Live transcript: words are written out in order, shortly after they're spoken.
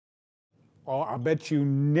Oh, I bet you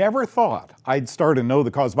never thought I'd start a Know the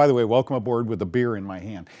Cause. By the way, welcome aboard with a beer in my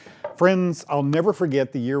hand. Friends, I'll never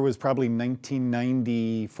forget, the year was probably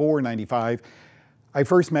 1994, 95. I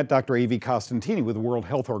first met Dr. A.V. Costantini with the World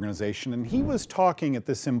Health Organization, and he was talking at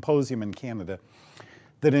this symposium in Canada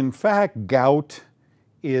that in fact gout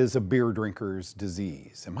is a beer drinker's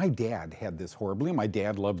disease. And my dad had this horribly. My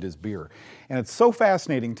dad loved his beer. And it's so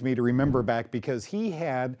fascinating to me to remember back because he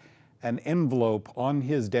had an envelope on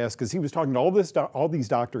his desk because he was talking to all these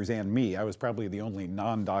doctors and me. I was probably the only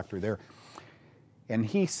non-doctor there. And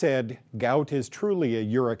he said, gout is truly a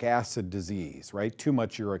uric acid disease, right? Too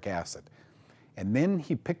much uric acid. And then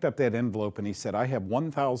he picked up that envelope and he said, I have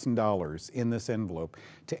 $1,000 in this envelope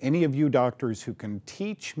to any of you doctors who can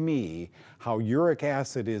teach me how uric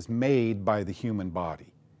acid is made by the human body.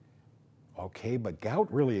 Okay, but gout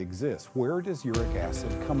really exists. Where does uric acid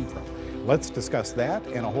come from? Let's discuss that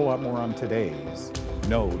and a whole lot more on today's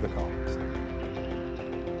Know the Cause.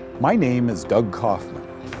 My name is Doug Kaufmann.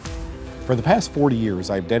 For the past 40 years,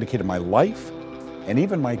 I've dedicated my life and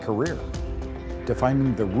even my career to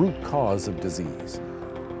finding the root cause of disease.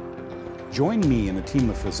 Join me in a team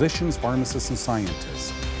of physicians, pharmacists, and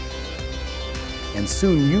scientists, and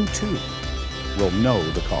soon you too will know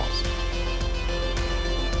the cause.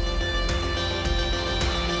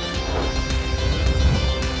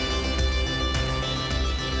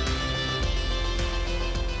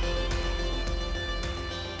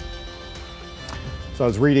 So I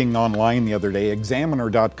was reading online the other day,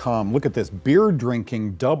 examiner.com, look at this, beer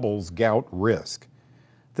drinking doubles gout risk.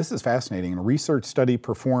 This is fascinating. In a research study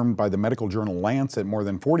performed by the medical journal Lancet, more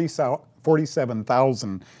than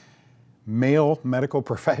 47,000 male medical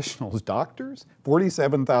professionals, doctors,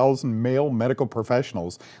 47,000 male medical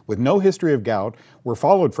professionals with no history of gout were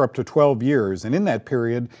followed for up to 12 years. And in that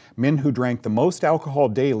period, men who drank the most alcohol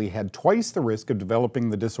daily had twice the risk of developing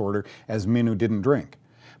the disorder as men who didn't drink.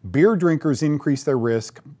 Beer drinkers increased their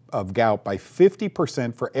risk of gout by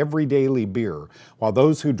 50% for every daily beer, while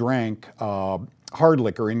those who drank hard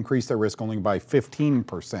liquor increased their risk only by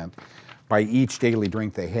 15% by each daily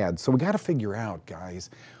drink they had. So we got to figure out, guys,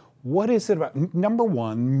 what is it about? Number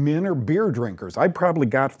one, men are beer drinkers. I probably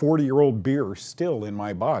got 40-year-old beer still in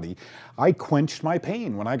my body. I quenched my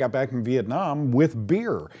pain when I got back from Vietnam with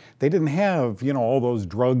beer. They didn't have, all those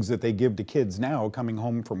drugs that they give to kids now coming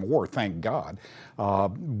home from war, thank God.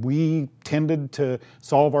 We tended to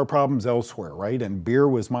solve our problems elsewhere, right? And beer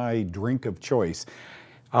was my drink of choice.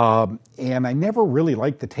 And I never really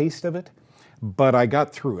liked the taste of it. But I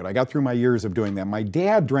got through it. I got through my years of doing that. My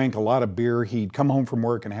dad drank a lot of beer. He'd come home from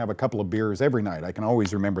work and have a couple of beers every night. I can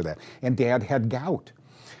always remember that. And Dad had gout.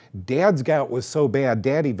 Dad's gout was so bad,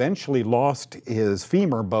 Dad eventually lost his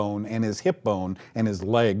femur bone and his hip bone and his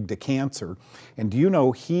leg to cancer. And do you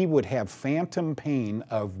know, he would have phantom pain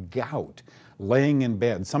of gout laying in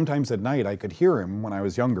bed. Sometimes at night I could hear him when I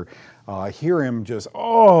was younger, hear him just,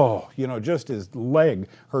 just his leg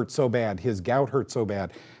hurt so bad, his gout hurt so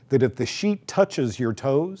bad, that if the sheet touches your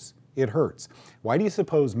toes, it hurts. Why do you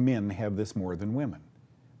suppose men have this more than women?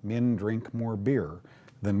 Men drink more beer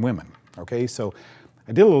than women, okay? So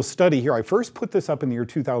I did a little study here. I first put this up in the year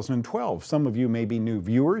 2012. Some of you may be new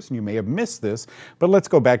viewers and you may have missed this, but let's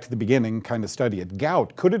go back to the beginning and kind of study it.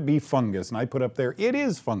 Gout, could it be fungus? And I put up there, it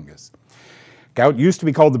is fungus. Gout used to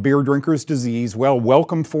be called the beer drinker's disease. Well,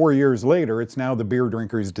 welcome 4 years later, it's now the beer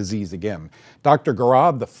drinker's disease again. Dr.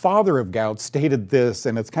 Garab, the father of gout, stated this,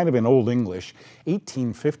 and it's kind of in Old English,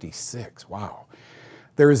 1856, wow.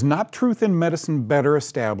 There is not truth in medicine better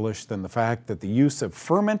established than the fact that the use of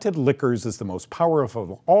fermented liquors is the most powerful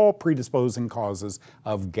of all predisposing causes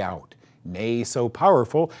of gout. Nay, so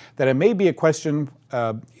powerful that it may be a question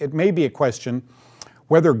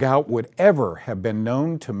whether gout would ever have been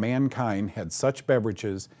known to mankind had such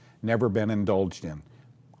beverages never been indulged in.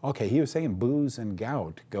 Okay, he was saying booze and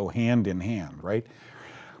gout go hand in hand, right?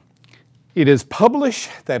 It is published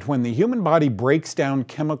that when the human body breaks down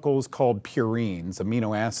chemicals called purines,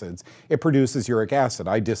 amino acids, it produces uric acid.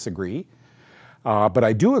 I disagree, but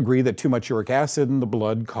I do agree that too much uric acid in the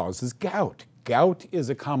blood causes gout. Gout is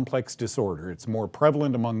a complex disorder. It's more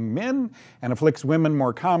prevalent among men and afflicts women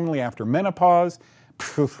more commonly after menopause.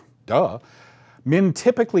 Duh. Men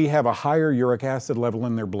typically have a higher uric acid level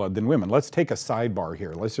in their blood than women. Let's take a sidebar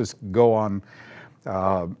here. Let's just go on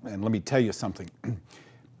and let me tell you something.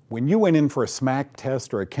 When you went in for a SMAC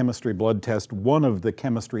test or a chemistry blood test, one of the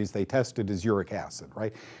chemistries they tested is uric acid,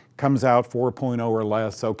 right? Comes out 4.0 or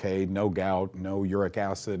less, okay, no gout, no uric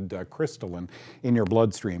acid crystalline in your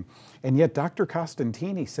bloodstream. And yet Dr.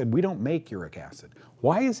 Costantini said we don't make uric acid.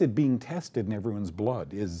 Why is it being tested in everyone's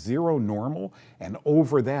blood? Is 0 normal? And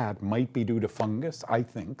over that might be due to fungus? I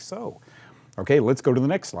think so. Okay, let's go to the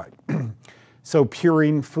next slide. So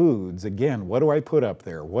purine foods, again, what do I put up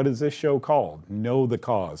there? What is this show called? Know the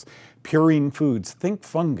cause. Purine foods, think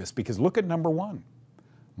fungus, because look at number 1.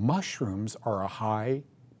 Mushrooms are a high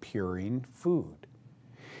purine food.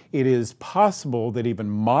 It is possible that even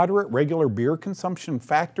moderate regular beer consumption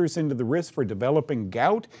factors into the risk for developing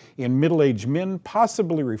gout in middle-aged men,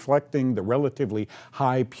 possibly reflecting the relatively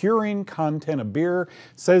high purine content of beer,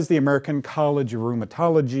 says the American College of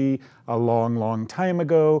Rheumatology a long, long time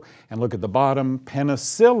ago. And look at the bottom,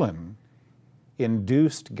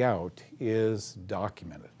 penicillin-induced gout is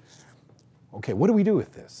documented. Okay, what do we do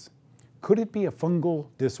with this? Could it be a fungal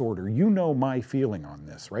disorder? You know my feeling on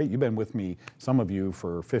this, right? You've been with me, some of you,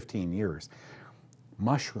 for 15 years.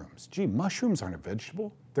 Mushrooms. Gee, mushrooms aren't a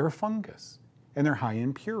vegetable. They're a fungus, and they're high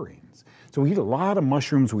in purines. So we eat a lot of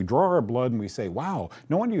mushrooms, we draw our blood, and we say, wow,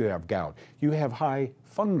 no wonder you have gout. You have high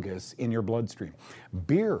fungus in your bloodstream.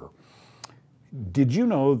 Beer. Did you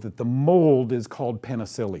know that the mold is called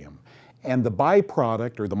penicillium, and the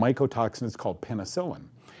byproduct, or the mycotoxin, is called penicillin?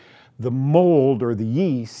 The mold, or the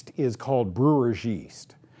yeast, is called brewer's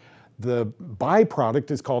yeast. The byproduct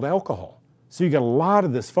is called alcohol. So you got a lot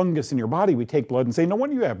of this fungus in your body. We take blood and say, no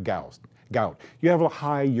wonder you have gout. You have a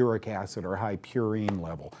high uric acid or a high purine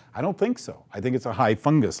level. I don't think so. I think it's a high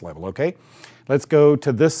fungus level, okay? Let's go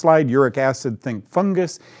to this slide, uric acid, think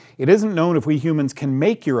fungus. It isn't known if we humans can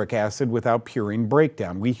make uric acid without purine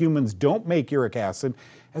breakdown. We humans don't make uric acid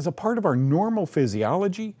as a part of our normal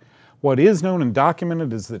physiology. What is known and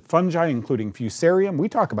documented is that fungi, including Fusarium, we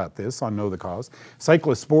talk about this on Know the Cause,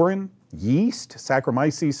 cyclosporin, yeast,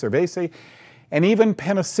 Saccharomyces cerevisiae, and even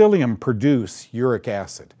penicillium produce uric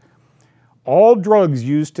acid. All drugs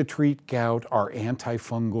used to treat gout are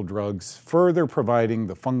antifungal drugs, further providing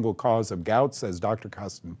the fungal cause of gout, says Dr.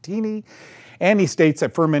 Costantini. And he states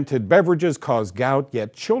that fermented beverages cause gout,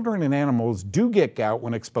 yet children and animals do get gout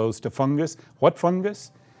when exposed to fungus. What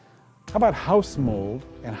fungus? How about house mold,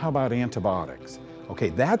 and how about antibiotics? Okay,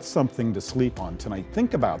 that's something to sleep on tonight.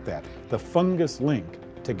 Think about that, the fungus link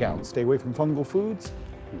to gout. Stay away from fungal foods.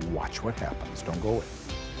 Watch what happens. Don't go away.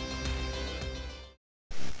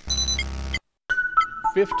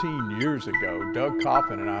 15 years ago, Doug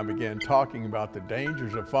Kaufmann and I began talking about the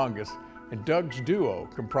dangers of fungus, and Doug's duo,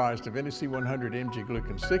 comprised of NSC 100 mg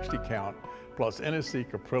glucan 60 count plus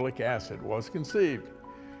NSC caprylic acid, was conceived.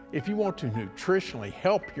 If you want to nutritionally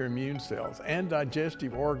help your immune cells and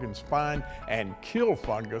digestive organs find and kill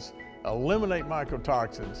fungus, eliminate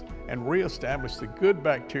mycotoxins, and reestablish the good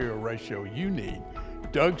bacterial ratio you need,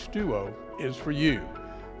 Doug's Duo is for you.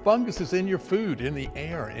 Fungus is in your food, in the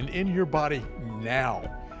air, and in your body now.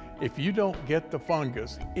 If you don't get the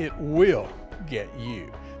fungus, it will get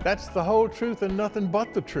you. That's the whole truth and nothing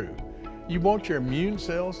but the truth. You want your immune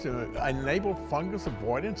cells to enable fungus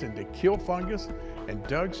avoidance and to kill fungus, and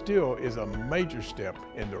Doug's Duo is a major step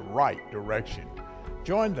in the right direction.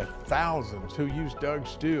 Join the thousands who use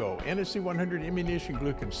Doug's Duo, NSC 100 ammunition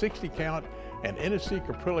glucan 60 count, and NSC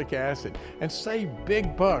caprylic acid, and save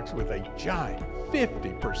big bucks with a giant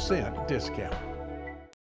 50% discount.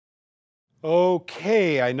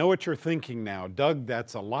 Okay, I know what you're thinking now. Doug,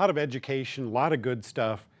 that's a lot of education, a lot of good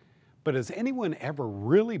stuff. But has anyone ever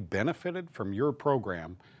really benefited from your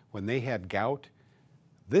program when they had gout?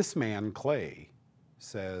 This man, Clay,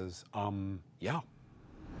 says, yeah.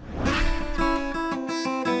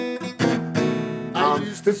 I'm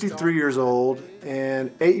 53 years old, and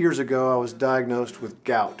 8 years ago I was diagnosed with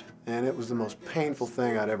gout, and it was the most painful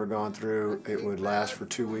thing I'd ever gone through. It would last for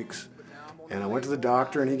 2 weeks, and I went to the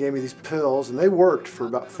doctor, and he gave me these pills, and they worked for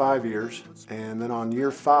about 5 years, and then on year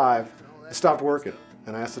 5, it stopped working.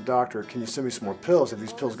 And I asked the doctor, can you send me some more pills? Have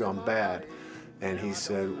these pills gone bad? And he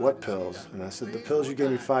said, what pills? And I said, the pills you gave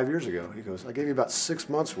me 5 years ago. He goes, I gave you about 6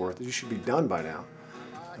 months worth. You should be done by now.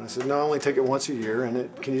 And I said, no, I only take it once a year,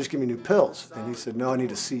 and can you just give me new pills? And he said, no, I need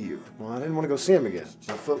to see you. Well, I didn't want to go see him again.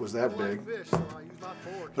 My foot was that big.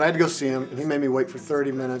 But I had to go see him, and he made me wait for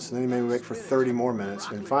 30 minutes, and then he made me wait for 30 more minutes.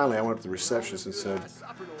 And finally, I went up to the receptionist and said,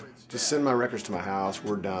 just send my records to my house.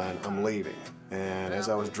 We're done. I'm leaving. And as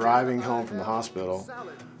I was driving home from the hospital,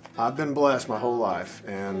 I've been blessed my whole life,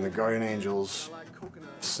 and the guardian angels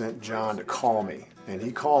sent John to call me, and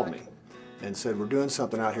he called me and said, we're doing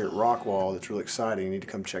something out here at Rockwall that's really exciting. You need to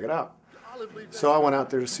come check it out. So I went out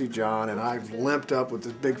there to see John, and I limped up with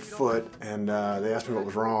this big foot, and they asked me what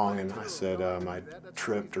was wrong, and I said I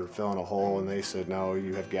tripped or fell in a hole, and they said, no,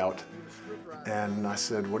 you have gout. And I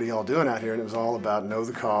said, what are y'all doing out here? And it was all about know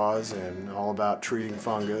the cause and all about treating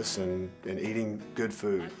fungus and eating good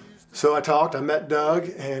food. So I met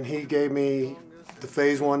Doug, and he gave me the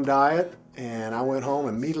phase 1 diet, And I went home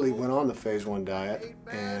and immediately went on the phase 1 diet,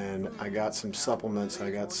 and I got some supplements. I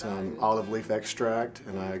got some olive leaf extract,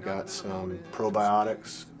 and I got some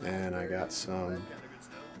probiotics, and I got some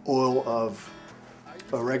oil of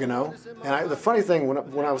oregano. And the funny thing,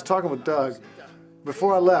 when I was talking with Doug,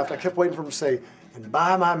 before I left, I kept waiting for him to say, "And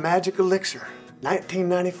buy my magic elixir,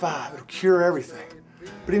 1995, it'll cure everything."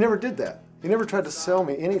 But he never did that. He never tried to sell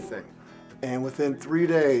me anything. And within 3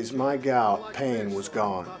 days, my gout pain was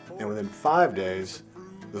gone. And within 5 days,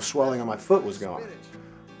 the swelling on my foot was gone.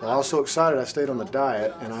 Well, I was so excited I stayed on the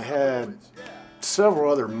diet, and I had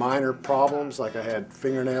several other minor problems, like I had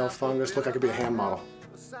fingernail fungus, looked like I could be a hand model.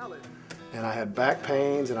 And I had back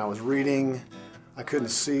pains, and I was reading. I couldn't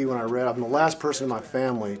see when I read. I'm the last person in my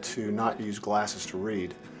family to not use glasses to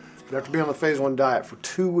read. But after being on the phase 1 diet for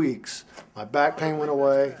 2 weeks, my back pain went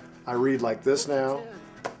away. I read like this now.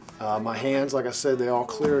 My hands, like I said, they all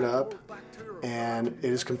cleared up, and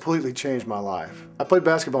it has completely changed my life. I played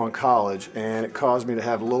basketball in college, and it caused me to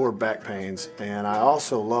have lower back pains, and I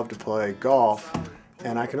also love to play golf,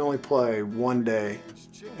 and I can only play 1 day,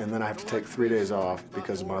 and then I have to take 3 days off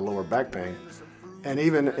because of my lower back pain. And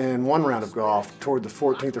even in one round of golf, toward the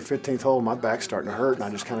 14th or 15th hole, my back's starting to hurt, and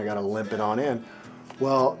I just kind of got to limp it on in.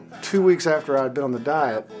 Well, 2 weeks after I'd been on the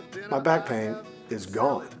diet, my back pain is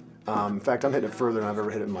gone. In fact, I'm hitting it further than I've ever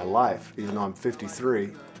hit it in my life, even though I'm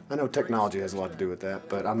 53. I know technology has a lot to do with that,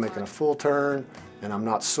 but I'm making a full turn, and I'm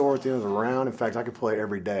not sore at the end of the round. In fact, I could play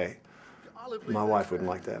every day. My wife wouldn't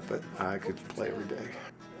like that, but I could play every day.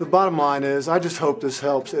 The bottom line is, I just hope this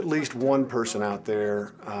helps at least one person out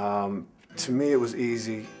there. To me, it was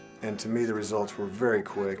easy, and to me, the results were very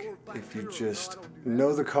quick. If you just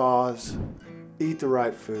know the cause, eat the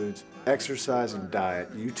right foods, exercise and diet,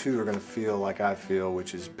 you too are going to feel like I feel,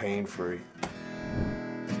 which is pain-free.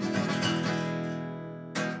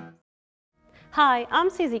 Hi, I'm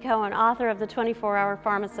Susie Cohen, author of The 24-Hour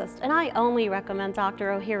Pharmacist, and I only recommend Dr.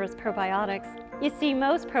 Ohhira's probiotics. You see,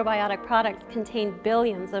 most probiotic products contain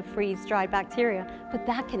billions of freeze-dried bacteria, but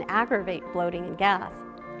that can aggravate bloating and gas.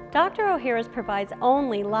 Dr. Ohhira's provides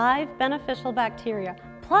only live beneficial bacteria,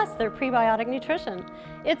 plus their prebiotic nutrition.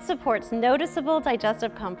 It supports noticeable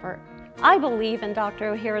digestive comfort. I believe in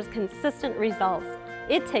Dr. Ohhira's consistent results.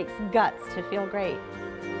 It takes guts to feel great.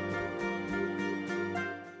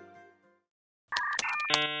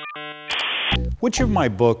 Which of my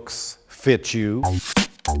books fit you?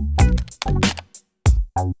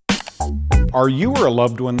 Are you or a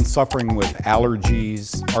loved one suffering with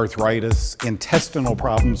allergies, arthritis, intestinal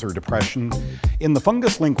problems, or depression? In the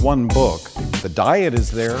Fungus Link 1 book, the diet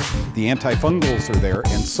is there, the antifungals are there,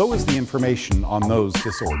 and so is the information on those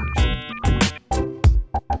disorders.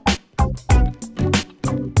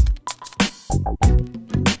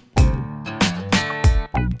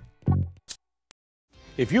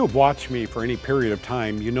 If you have watched me for any period of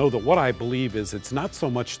time, you know that what I believe is it's not so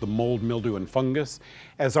much the mold, mildew, and fungus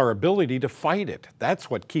as our ability to fight it. That's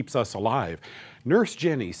what keeps us alive. Nurse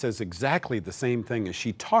Jenny says exactly the same thing as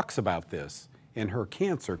she talks about this in her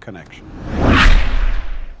Cancer Connection.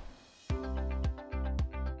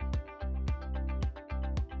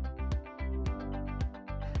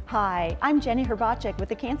 Hi, I'm Jenny Hrbacek with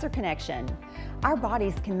the Cancer Connection. Our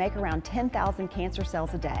bodies can make around 10,000 cancer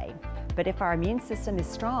cells a day. But if our immune system is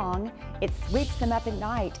strong, it sweeps them up at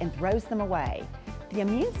night and throws them away. The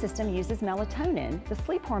immune system uses melatonin, the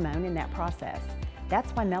sleep hormone, in that process.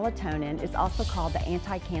 That's why melatonin is also called the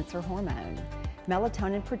anti-cancer hormone.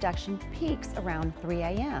 Melatonin production peaks around 3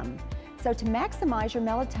 a.m. So to maximize your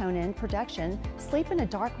melatonin production, sleep in a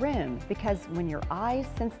dark room, because when your eyes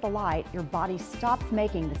sense the light, your body stops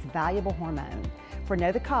making this valuable hormone. For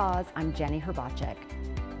Know the Cause, I'm Jenny Hrbacek.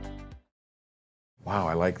 Wow,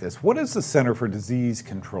 I like this. What does the Center for Disease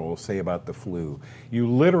Control say about the flu? You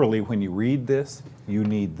literally, when you read this, you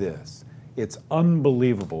need this. It's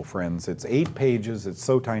unbelievable, friends. It's 8 pages, it's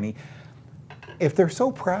so tiny. If they're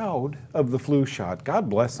so proud of the flu shot, God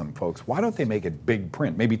bless them, folks. Why don't they make it big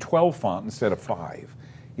print? Maybe 12 font instead of 5.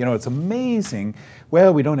 You know, it's amazing.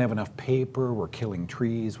 Well, we don't have enough paper. We're killing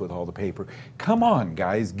trees with all the paper. Come on,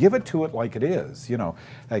 guys, give it to it like it is. You know,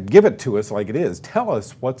 give it to us like it is. Tell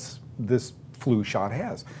us what's this flu shot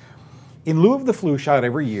has. In lieu of the flu shot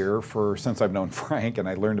every year since I've known Frank and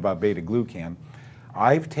I learned about Beta Glucan,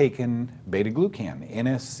 I've taken Beta Glucan,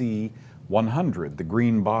 NSC 100, the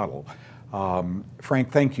green bottle.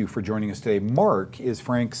 Frank, thank you for joining us today. Mark is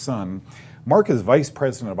Frank's son. Mark is Vice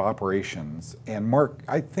President of Operations. And Mark,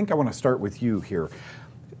 I think I want to start with you here.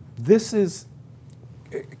 This is,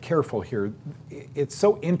 careful here, it's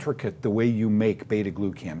so intricate the way you make Beta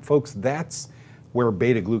Glucan. Folks, that's where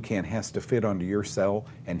Beta Glucan has to fit onto your cell,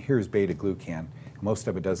 and here's Beta Glucan. Most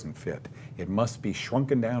of it doesn't fit. It must be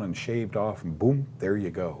shrunken down and shaved off, and boom, there you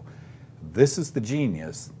go. This is the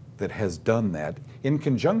genius that has done that in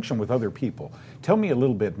conjunction with other people. Tell me a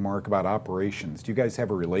little bit, Mark, about operations. Do you guys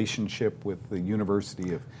have a relationship with the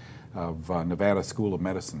University of Nevada School of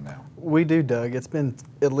Medicine now? We do, Doug. It's been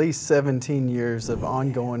at least 17 years of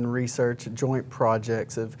ongoing research, joint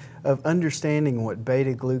projects of understanding what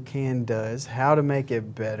beta glucan does, how to make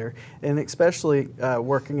it better, and especially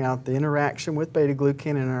working out the interaction with beta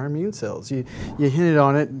glucan in our immune cells. You hinted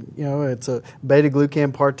on it, you know, it's a beta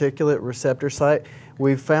glucan particulate receptor site.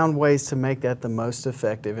 We've found ways to make that the most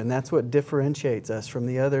effective, and that's what differentiates us from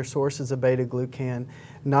the other sources of beta glucan,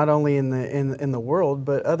 not only in the world,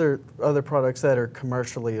 but other products that are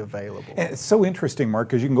commercially available. And it's so interesting, Mark,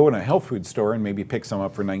 because you can go in a health food store and maybe pick some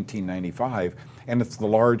up for $19.95, and it's the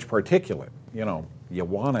large particulate. You know, you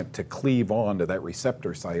want it to cleave on to that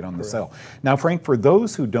receptor site on the cell. Now, Frank, for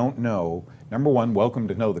those who don't know, number one, welcome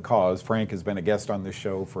to Know the Cause. Frank has been a guest on this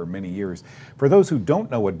show for many years. For those who don't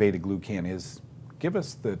know what beta glucan is, give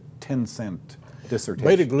us the 10-cent dissertation.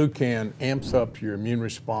 Beta glucan amps up your immune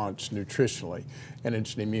response nutritionally, and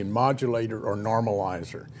it's an immune modulator or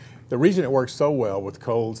normalizer. The reason it works so well with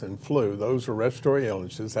colds and flu, those are respiratory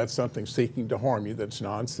illnesses. That's something seeking to harm you that's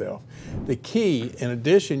non-self. The key, in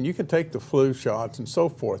addition, you can take the flu shots and so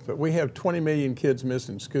forth, but we have 20 million kids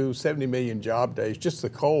missing school, 70 million job days, just the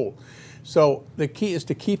cold. So the key is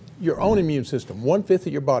to keep your own immune system. 1/5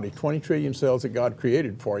 of your body, 20 trillion cells that God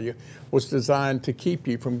created for you, was designed to keep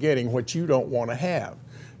you from getting what you don't want to have.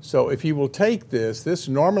 So if you will take this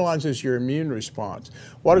normalizes your immune response.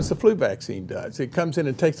 What does the flu vaccine do? It comes in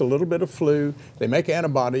and takes a little bit of flu, they make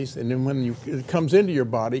antibodies, and then when it comes into your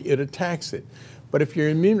body, it attacks it. But if your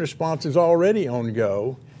immune response is already on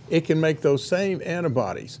go, it can make those same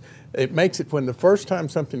antibodies. It makes it, when the first time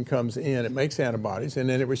something comes in, it makes antibodies and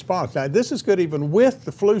then it responds. Now, this is good even with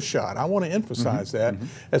the flu shot. I want to emphasize that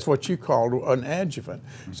as what you called an adjuvant.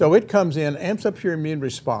 So it comes in, amps up your immune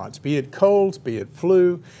response, be it colds, be it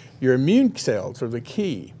flu. Your immune cells are the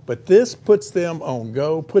key, but this puts them on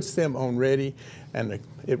go, puts them on ready, and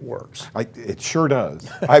it works. It sure does.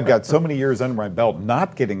 I've got so many years under my belt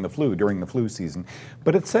not getting the flu during the flu season,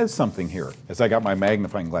 but it says something here as I got my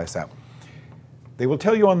magnifying glass out. They will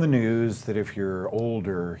tell you on the news that if you're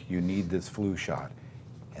older, you need this flu shot.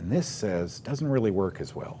 And this says doesn't really work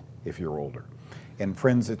as well if you're older. And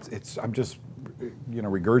friends, I'm just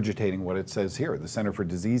regurgitating what it says here, the Center for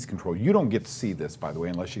Disease Control. You don't get to see this, by the way,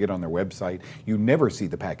 unless you get on their website. You never see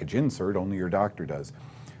the package insert, only your doctor does.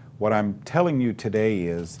 What I'm telling you today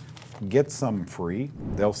is get some free.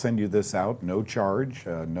 They'll send you this out, no charge,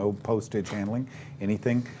 no postage handling,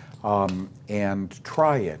 anything. And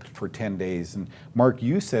try it for 10 days. And Mark,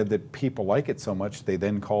 you said that people like it so much they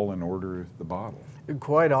then call and order the bottle.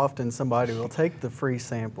 Quite often somebody will take the free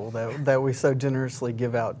sample that we so generously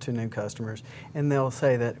give out to new customers, and they'll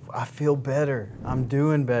say that, I feel better, I'm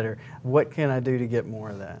doing better. What can I do to get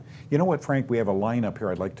more of that? You know what, Frank, we have a lineup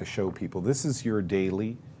here I'd like to show people. This is your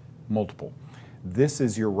daily multiple. This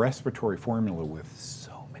is your respiratory formula with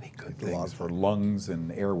so many good things for lungs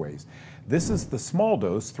and airways. This is the small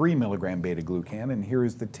dose, 3 milligram beta glucan, and here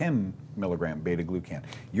is the 10 milligram beta glucan.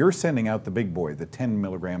 You're sending out the big boy, the 10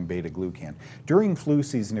 milligram beta glucan. During flu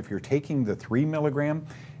season, if you're taking the 3 milligram,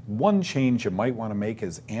 one change you might want to make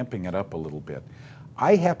is amping it up a little bit.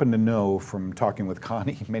 I happen to know from talking with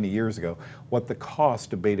Connie many years ago what the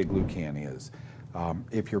cost of beta glucan is.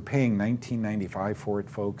 If you're paying $19.95 for it,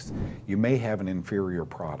 folks, you may have an inferior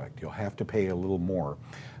product. You'll have to pay a little more.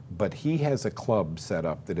 But he has a club set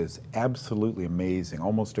up that is absolutely amazing,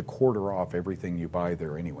 almost a quarter off everything you buy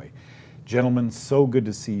there anyway. Gentlemen, so good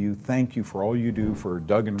to see you. Thank you for all you do for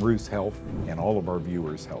Doug and Ruth's health and all of our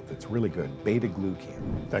viewers' health. It's really good. Beta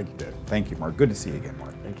glucan. Thank you, Dave. Thank you, Mark. Good to see you again,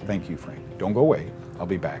 Mark. Thank you. Thank you, Frank. Don't go away. I'll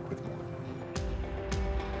be back with more.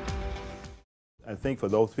 I think for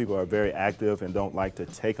those people who are very active and don't like to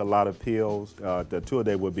take a lot of pills, the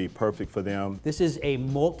two-a-day would be perfect for them. This is a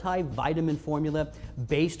multivitamin formula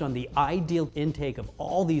based on the ideal intake of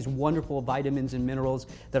all these wonderful vitamins and minerals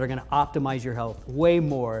that are going to optimize your health way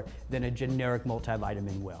more than a generic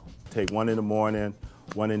multivitamin will. Take one in the morning,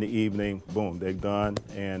 one in the evening, boom, they're done,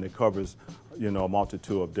 and it covers, a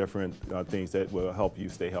multitude of different things that will help you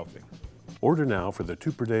stay healthy. Order now for the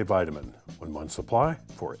 2-per-day vitamin, 1 month supply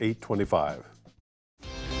for $8.25.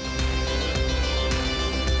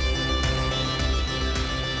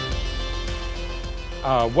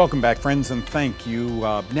 Welcome back, friends, and thank you.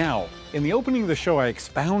 Now, in the opening of the show, I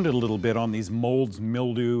expounded a little bit on these molds,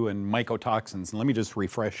 mildew, and mycotoxins, and let me just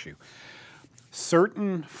refresh you.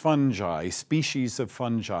 Certain fungi, species of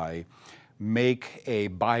fungi, make a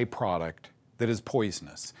byproduct that is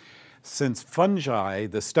poisonous. Since fungi,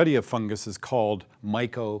 the study of fungus is called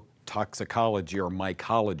mycotoxicology or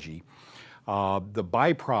mycology, the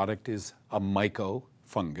byproduct is a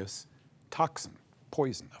mycofungus toxin,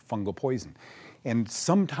 poison, a fungal poison. And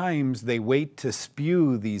sometimes they wait to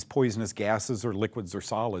spew these poisonous gases or liquids or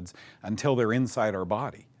solids until they're inside our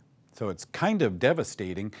body. So it's kind of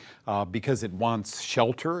devastating because it wants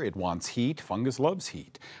shelter, it wants heat. Fungus loves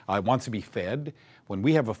heat. It wants to be fed. When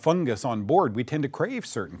we have a fungus on board, we tend to crave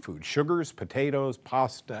certain foods, sugars, potatoes,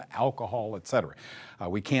 pasta, alcohol, etc.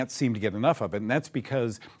 We can't seem to get enough of it, and that's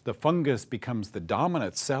because the fungus becomes the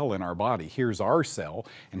dominant cell in our body. Here's our cell,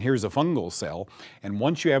 and here's a fungal cell, and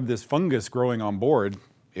once you have this fungus growing on board,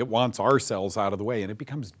 it wants our cells out of the way, and it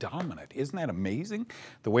becomes dominant. Isn't that amazing,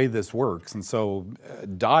 the way this works? And so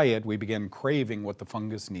diet, we begin craving what the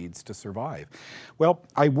fungus needs to survive. Well,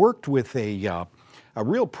 I worked with a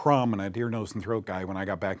real prominent ear, nose, and throat guy when I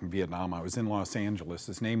got back from Vietnam. I was in Los Angeles.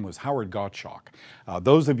 His name was Howard Gottschalk.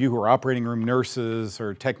 Those of you who are operating room nurses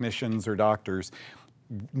or technicians or doctors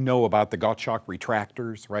know about the Gottschalk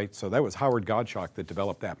retractors, right? So that was Howard Gottschalk that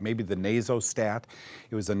developed that. Maybe the nasostat.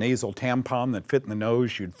 It was a nasal tampon that fit in the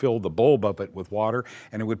nose. You'd fill the bulb of it with water,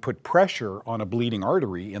 and it would put pressure on a bleeding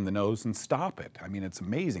artery in the nose and stop it. I mean, it's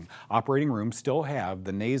amazing. Operating rooms still have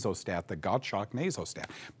the nasostat, the Gottschalk nasostat.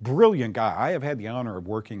 Brilliant guy. I have had the honor of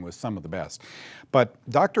working with some of the best. But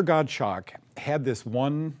Dr. Gottschalk had this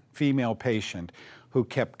one female patient who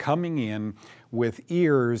kept coming in with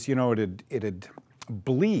ears, you know, it'd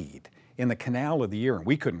bleed in the canal of the ear, and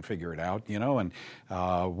we couldn't figure it out, you know, and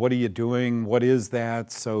what are you doing? What is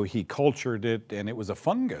that? So he cultured it, and it was a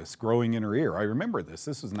fungus growing in her ear. I remember this.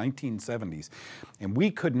 This was 1970s, and we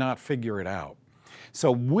could not figure it out.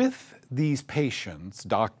 So with these patients,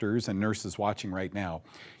 doctors and nurses watching right now,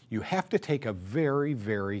 you have to take a very,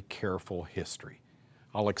 very careful history.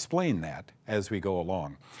 I'll explain that as we go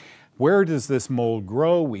along. Where does this mold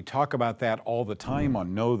grow? We talk about that all the time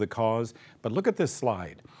on Know the Cause, but look at this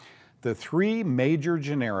slide. The three major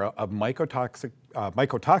genera of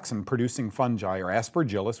mycotoxin-producing fungi are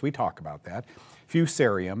Aspergillus, we talk about that,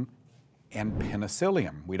 Fusarium, and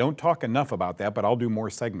Penicillium. We don't talk enough about that, but I'll do more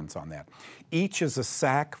segments on that. Each is a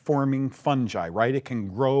sac-forming fungi, right? It can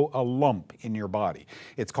grow a lump in your body.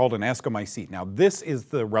 It's called an ascomycete. Now, this is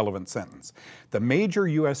the relevant sentence. The major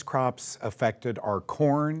U.S. crops affected are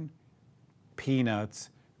corn, peanuts,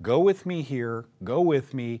 go with me here, go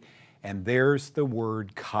with me, and there's the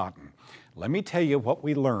word cotton. Let me tell you what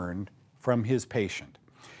we learned from his patient.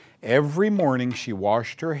 Every morning she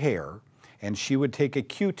washed her hair, and she would take a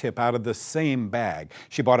Q-tip out of the same bag.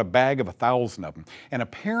 She bought a bag of 1,000 of them. And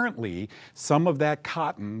apparently, some of that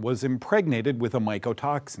cotton was impregnated with a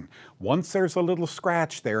mycotoxin. Once there's a little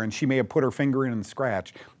scratch there, and she may have put her finger in and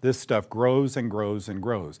scratched, this stuff grows and grows and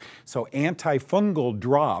grows. So antifungal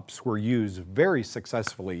drops were used very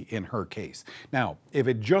successfully in her case. Now, if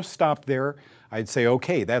it just stopped there, I'd say,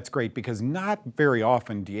 okay, that's great, because not very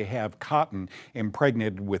often do you have cotton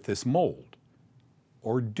impregnated with this mold.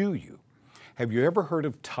 Or do you? Have you ever heard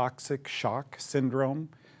of toxic shock syndrome,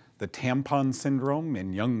 the tampon syndrome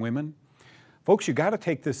in young women? Folks, you got to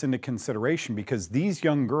take this into consideration because these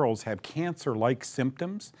young girls have cancer-like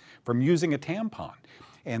symptoms from using a tampon.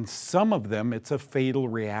 And some of them, it's a fatal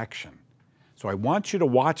reaction. So I want you to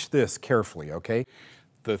watch this carefully, okay?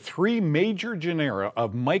 The three major genera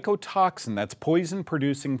of mycotoxin, that's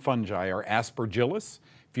poison-producing fungi, are Aspergillus,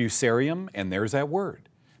 Fusarium, and there's that word,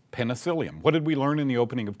 Penicillium. What did we learn in the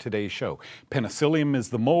opening of today's show? Penicillium is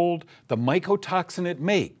the mold. The mycotoxin it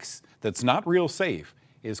makes that's not real safe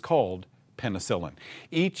is called penicillin.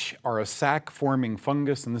 Each are a sac-forming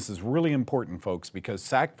fungus, and this is really important, folks, because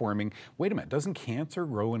sac-forming, wait a minute, doesn't cancer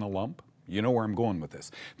grow in a lump? You know where I'm going with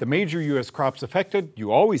this. The major U.S. crops affected,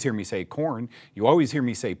 you always hear me say corn, you always hear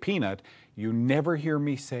me say peanut, you never hear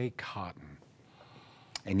me say cotton.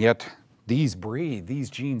 And yet, these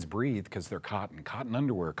genes breathe because they're cotton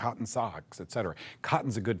underwear, cotton socks, etc.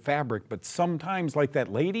 Cotton's a good fabric, but sometimes, like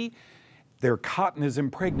that lady, their cotton is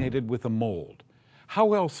impregnated with a mold.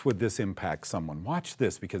 How else would this impact someone? Watch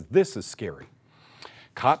this, because this is scary.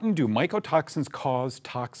 Cotton, do mycotoxins cause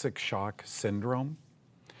toxic shock syndrome?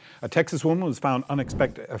 A Texas woman was found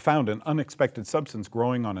an unexpected substance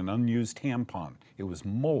growing on an unused tampon. It was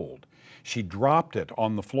mold. She dropped it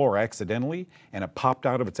on the floor accidentally, and it popped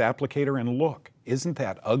out of its applicator, and look, isn't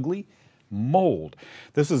that ugly? Mold.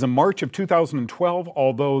 This is in March of 2012,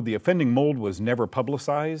 although the offending mold was never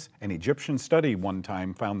publicized. An Egyptian study one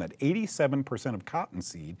time found that 87% of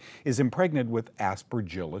cottonseed is impregnated with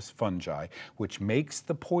Aspergillus fungi, which makes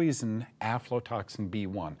the poison aflatoxin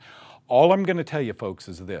B1. All I'm going to tell you, folks,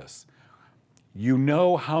 is this. You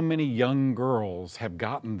know how many young girls have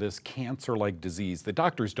gotten this cancer-like disease that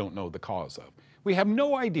doctors don't know the cause of. We have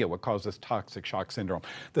no idea what causes toxic shock syndrome.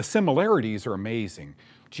 The similarities are amazing.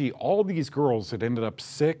 Gee, all these girls that ended up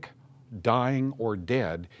sick, dying, or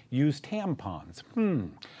dead used tampons.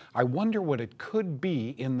 I wonder what it could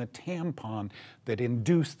be in the tampon that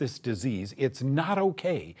induced this disease. It's not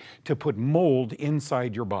okay to put mold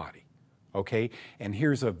inside your body. Okay, and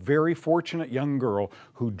here's a very fortunate young girl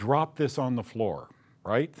who dropped this on the floor,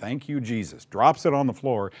 right? Thank you, Jesus. Drops it on the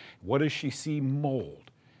floor. What does she see? Mold.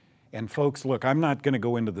 And folks, look, I'm not going to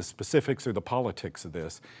go into the specifics or the politics of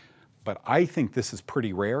this, but I think this is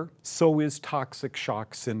pretty rare. So is toxic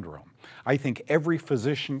shock syndrome. I think every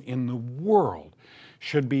physician in the world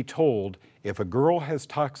should be told, if a girl has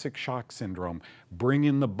toxic shock syndrome, bring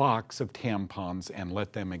in the box of tampons and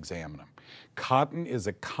let them examine them. Cotton is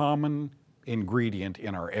a common ingredient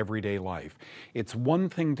in our everyday life. It's one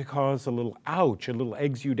thing to cause a little ouch, a little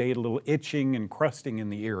exudate, a little itching and crusting in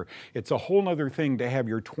the ear. It's a whole other thing to have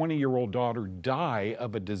your 20-year-old daughter die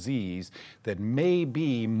of a disease that may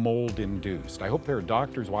be mold-induced. I hope there are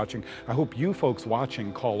doctors watching. I hope you folks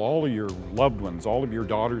watching call all of your loved ones, all of your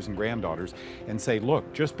daughters and granddaughters, and say,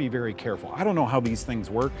 look, just be very careful. I don't know how these things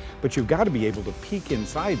work, but you've got to be able to peek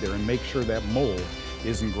inside there and make sure that mold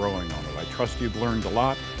isn't growing on it. I trust you've learned a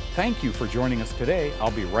lot. Thank you for joining us today.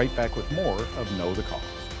 I'll be right back with more of Know the Cause.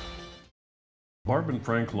 Barb and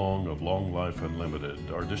Frank Long of Long Life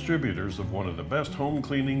Unlimited are distributors of one of the best home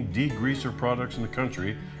cleaning degreaser products in the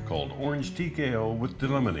country called Orange TKO with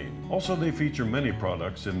Delimonene. Also, they feature many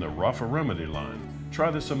products in the Rafa Remedy line. Try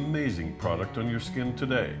this amazing product on your skin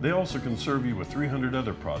today. They also can serve you with 300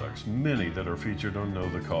 other products, many that are featured on Know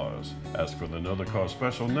the Cause. Ask for the Know the Cause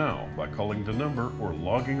special now by calling the number or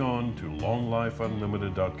logging on to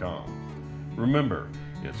longlifeunlimited.com. Remember,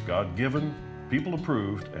 it's God-given, people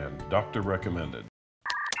approved, and doctor recommended.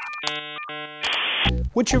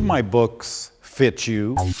 Which of my books fit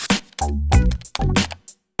you?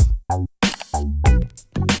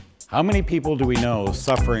 How many people do we know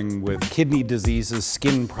suffering with kidney diseases,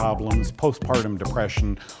 skin problems, postpartum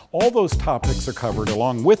depression? All those topics are covered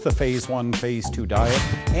along with the Phase 1, Phase 2 diet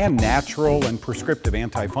and natural and prescriptive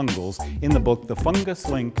antifungals in the book The Fungus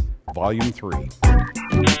Link, Volume 3.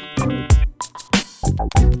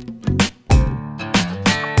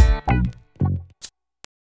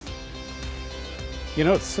 You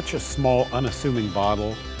know, it's such a small, unassuming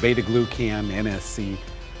bottle, Beta Glucan, NSC.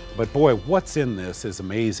 But boy, what's in this is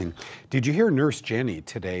amazing. Did you hear Nurse Jenny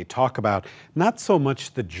today talk about not so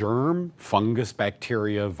much the germ, fungus,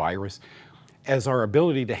 bacteria, virus, as our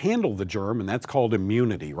ability to handle the germ, and that's called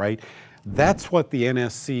immunity, right? That's what the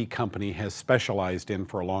NSC company has specialized in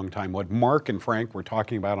for a long time. What Mark and Frank were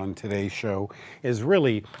talking about on today's show is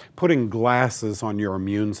really putting glasses on your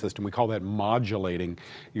immune system. We call that modulating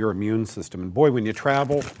your immune system. And boy, when you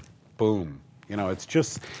travel, boom. You know, it's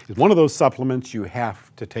one of those supplements you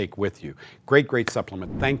have to take with you. Great, great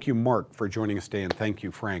supplement. Thank you, Mark, for joining us today, and thank you,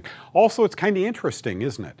 Frank. Also, it's kind of interesting,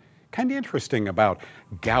 isn't it? Kind of interesting about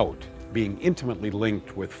gout being intimately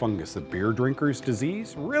linked with fungus. The beer drinker's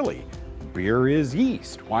disease? Really? Beer is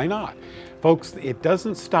yeast. Why not? Folks, it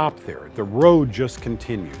doesn't stop there. The road just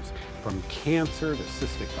continues. From cancer to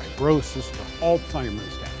cystic fibrosis to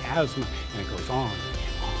Alzheimer's to asthma, and it goes on